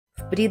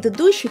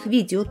предыдущих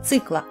видео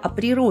цикла о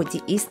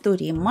природе и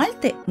истории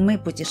Мальты мы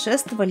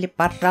путешествовали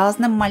по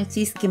разным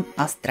мальтийским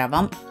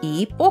островам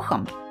и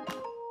эпохам.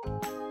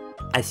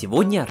 А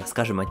сегодня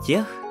расскажем о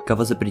тех,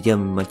 кого за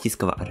пределами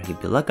Мальтийского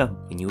архипелага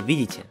вы не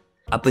увидите.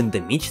 Об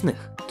эндемичных,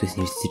 то есть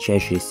не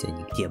встречающихся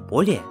нигде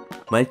более,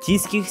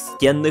 мальтийских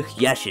стенных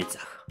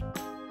ящерицах.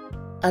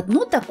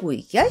 Одну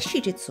такую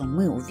ящерицу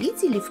мы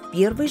увидели в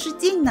первый же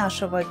день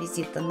нашего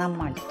визита на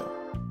Мальту.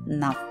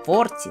 На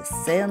форте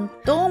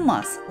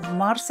Сент-Томас в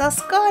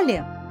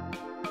Марсаскале.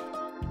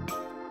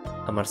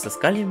 О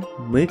Марсаскале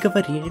мы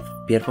говорили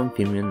в первом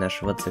фильме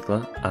нашего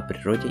цикла о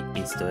природе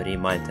и истории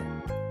Мальты.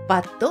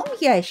 Потом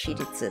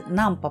ящерицы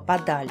нам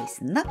попадались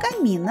на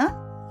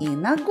Камина и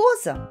на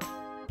Гоза.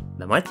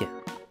 На Мальте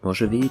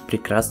можно увидеть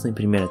прекрасные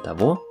примеры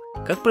того,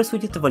 как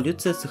происходит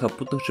эволюция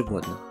сухопутных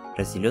животных,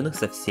 разделенных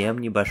совсем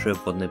небольшой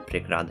водной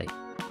преградой.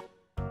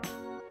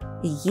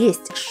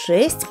 Есть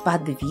 6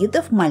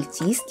 подвидов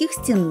мальтийских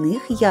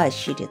стенных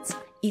ящериц,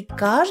 и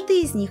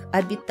каждый из них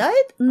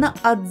обитает на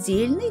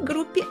отдельной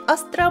группе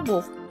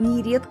островов,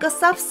 нередко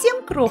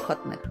совсем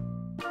крохотных.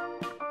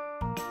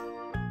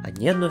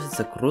 Они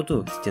относятся к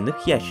роду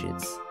стенных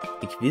ящериц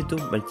и к виду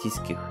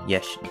мальтийских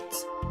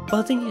ящериц. По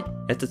латыни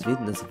этот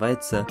вид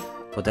называется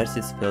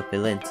Podarcis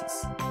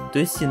philophylensis, то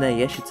есть стенная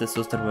ящерица с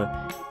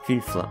острова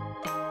Фильфла.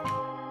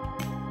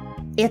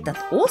 Этот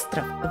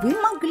остров вы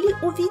могли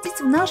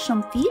увидеть в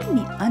нашем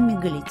фильме о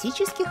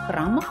мегалитических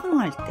храмах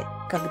Мальты,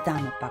 когда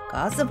мы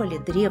показывали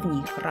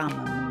древние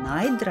храмы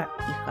Мнайдра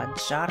и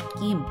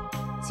Хаджар-Ким.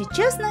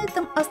 Сейчас на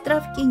этом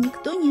островке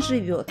никто не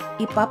живет,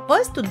 и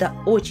попасть туда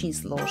очень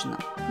сложно.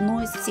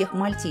 Но из всех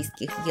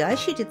мальтийских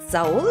ящериц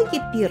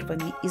зоологи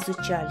первыми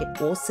изучали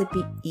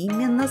особи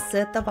именно с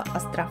этого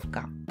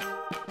островка.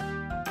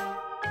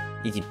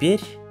 И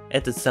теперь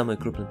этот самый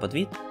крупный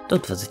подвид, до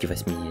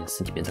 28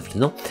 см в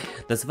длину,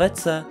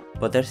 называется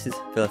Podarcis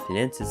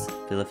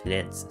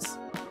philophylensis.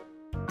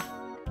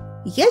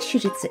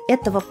 Ящерицы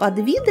этого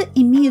подвида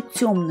имеют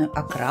темную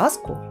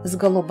окраску с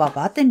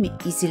голубоватыми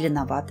и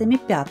зеленоватыми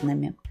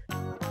пятнами.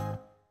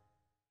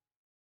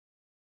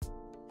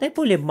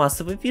 Наиболее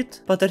массовый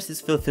вид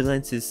Podarcis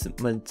philophylensis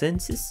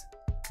maltensis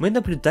мы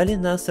наблюдали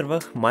на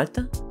островах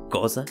Мальта,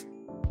 Гоза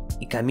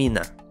и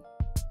Камина.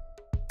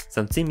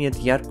 Самцы имеют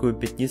яркую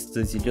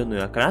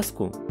пятнисто-зеленую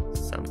окраску,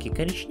 самки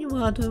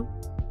коричневатую.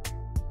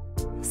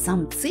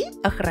 Самцы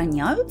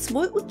охраняют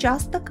свой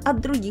участок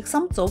от других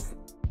самцов.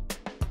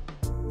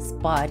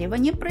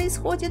 Спаривание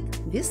происходит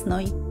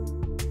весной.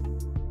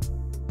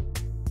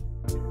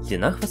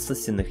 Длина хвоста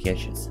стенных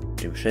ящериц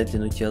превышает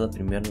длину тела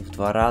примерно в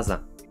 2 раза.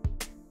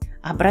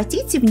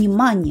 Обратите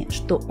внимание,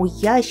 что у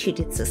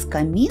ящерицы с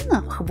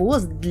Камина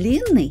хвост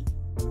длинный,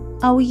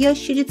 а у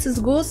ящерицы с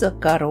Гоза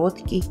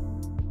короткий.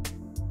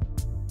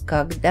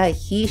 Когда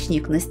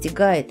хищник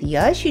настигает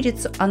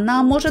ящерицу,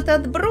 она может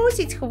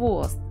отбросить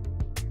хвост.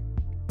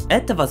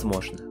 Это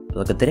возможно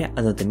благодаря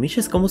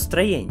анатомическому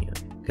строению,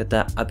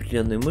 когда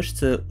определенные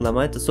мышцы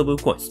ломают особую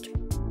кость.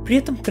 При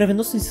этом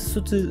кровеносные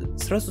сосуды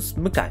сразу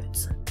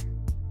смыкаются.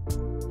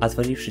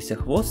 Отвалившийся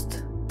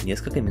хвост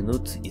несколько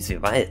минут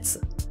извивается.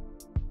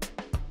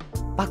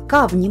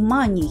 Пока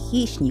внимание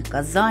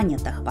хищника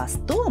занято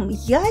хвостом,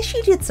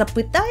 ящерица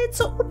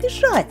пытается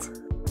убежать.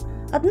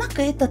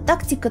 Однако эта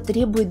тактика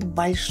требует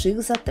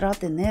больших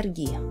затрат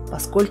энергии,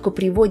 поскольку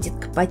приводит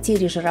к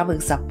потере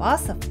жировых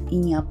запасов и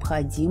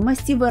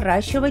необходимости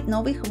выращивать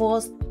новый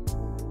хвост.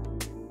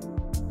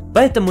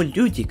 Поэтому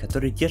люди,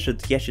 которые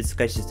держат ящериц в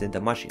качестве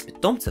домашних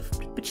питомцев,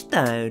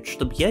 предпочитают,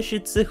 чтобы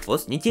ящерицы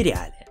хвост не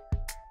теряли.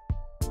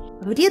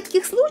 В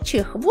редких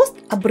случаях хвост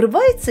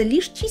обрывается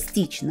лишь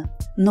частично,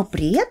 но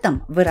при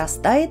этом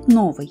вырастает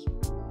новый.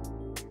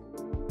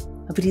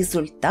 В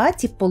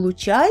результате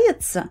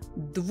получается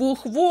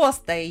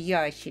двуххвостая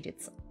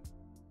ящерица.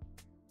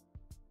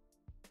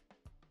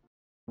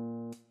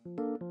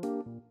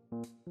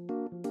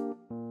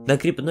 На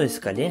грибной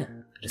скале,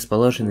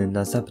 расположенной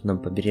на западном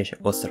побережье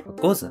острова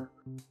Гоза,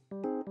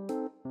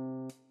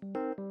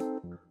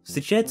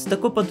 встречается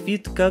такой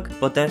подвид, как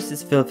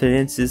Podarcis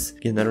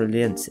philophylensis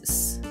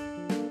generalensis.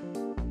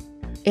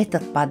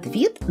 Этот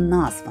подвид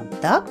назван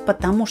так,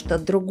 потому что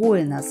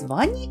другое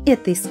название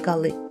этой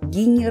скалы –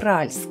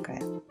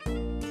 Генеральская.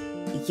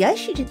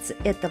 Ящерицы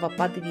этого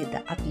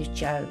подвида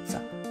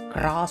отличаются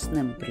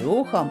красным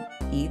брюхом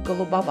и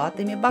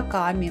голубоватыми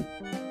боками.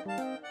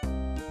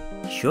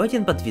 Еще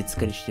один подвид с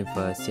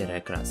коричнево-серой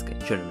окраской,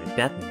 черными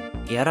пятнами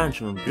и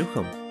оранжевым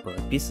брюхом был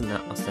описан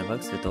на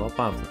островах Святого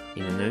Павла,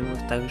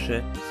 именуемых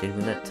также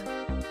Сильвунет.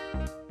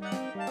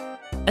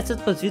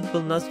 Этот подвид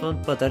был назван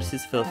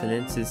Podarcis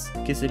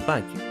philophylensis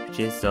киселбаки в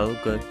честь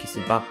зоолога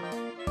Киселбаха.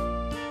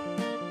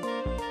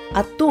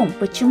 О том,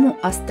 почему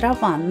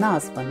острова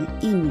названы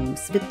именем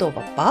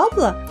Святого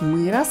Павла,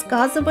 мы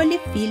рассказывали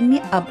в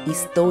фильме об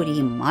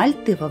истории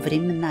Мальты во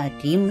времена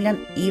римлян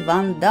и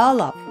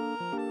вандалов.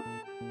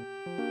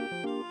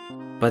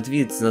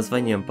 Подвид с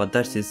названием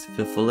Podarcis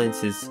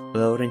philophylensis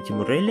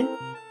laurentimurelli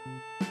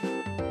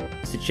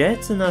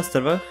встречается на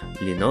островах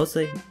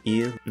Линоза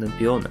и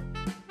Лампиона.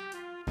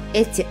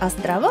 Эти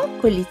острова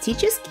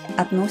политически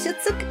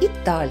относятся к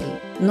Италии,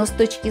 но с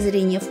точки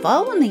зрения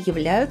фауны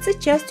являются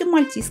частью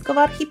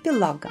Мальтийского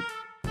архипелага.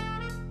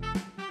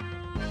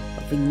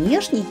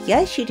 Внешне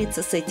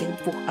ящерицы с этих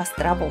двух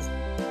островов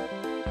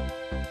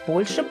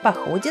больше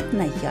походят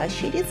на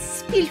ящериц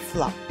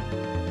спильфла.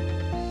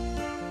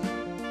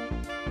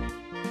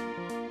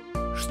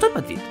 Что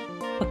подвид,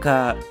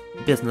 пока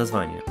без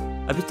названия,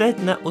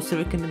 обитает на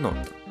острове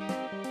Каменотта,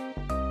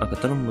 о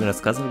котором мы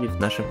рассказывали в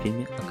нашем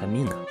фильме о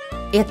каминах.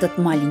 Этот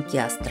маленький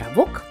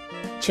островок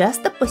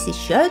часто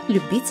посещают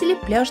любители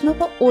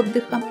пляжного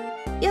отдыха,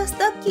 и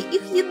остатки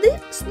их еды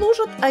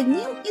служат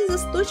одним из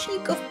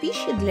источников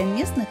пищи для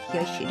местных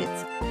ящериц.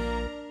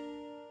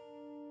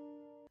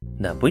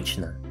 Да,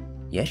 обычно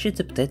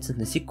ящерицы питаются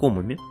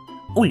насекомыми,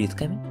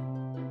 улитками,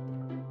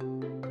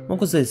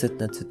 могут залезать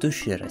на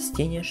цветущие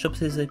растения, чтобы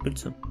срезать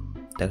пыльцу,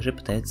 также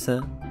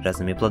питаются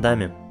разными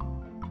плодами.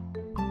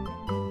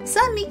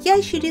 Сами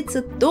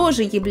ящерицы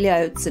тоже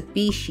являются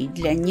пищей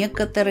для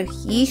некоторых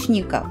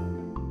хищников,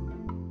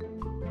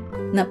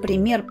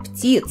 например,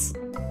 птиц,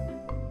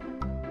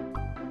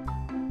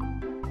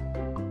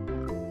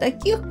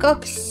 таких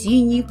как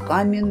синий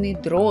каменный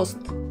дрозд.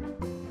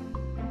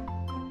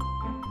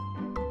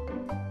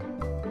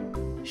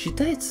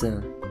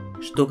 Считается,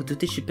 что к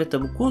 2005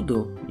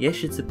 году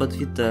ящерицы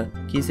подвида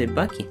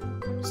Кизельбаки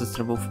с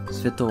островов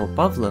Святого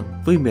Павла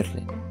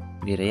вымерли.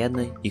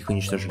 Вероятно, их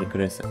уничтожили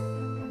крысы.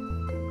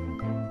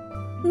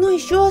 Но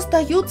еще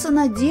остаются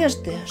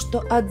надежды,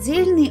 что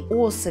отдельные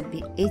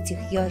особи этих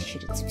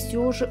ящериц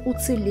все же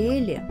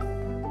уцелели.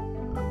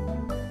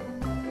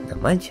 На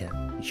Мальте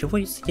еще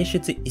водятся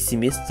ящерицы из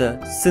семейства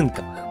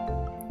сынковых,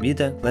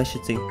 вида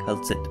ящерицы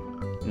халцит,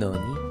 но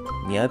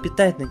они не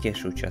обитают на тех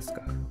же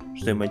участках,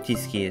 что и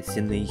мальтийские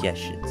стенные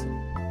ящерицы.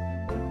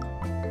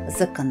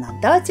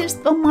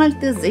 Законодательство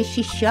Мальты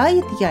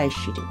защищает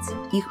ящериц.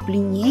 Их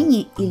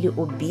пленение или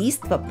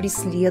убийство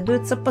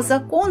преследуется по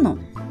закону.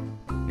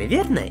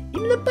 Наверное,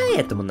 именно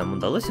поэтому нам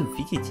удалось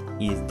увидеть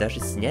и даже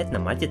снять на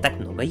Мальте так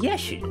много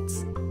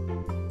ящериц.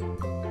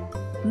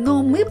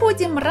 Но мы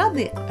будем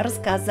рады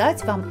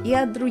рассказать вам и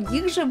о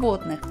других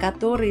животных,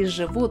 которые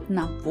живут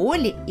на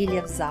воле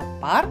или в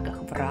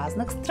зоопарках в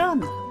разных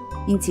странах.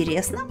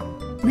 Интересно?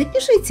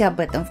 Напишите об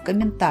этом в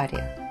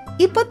комментариях.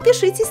 И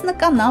подпишитесь на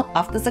канал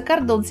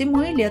Автозакордон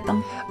зимой и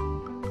летом.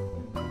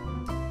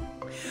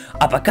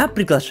 А пока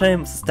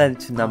приглашаем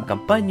составить нам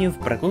компанию в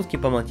прогулке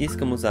по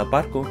Мальтийскому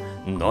зоопарку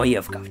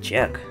Ноев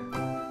ковчег.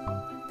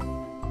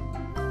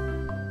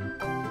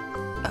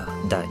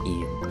 Да,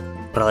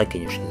 и про лайк,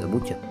 конечно, не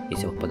забудьте,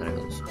 если вам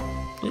понравилось.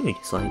 Ну и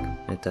дизлайк,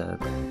 это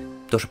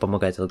тоже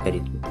помогает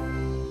алгоритму.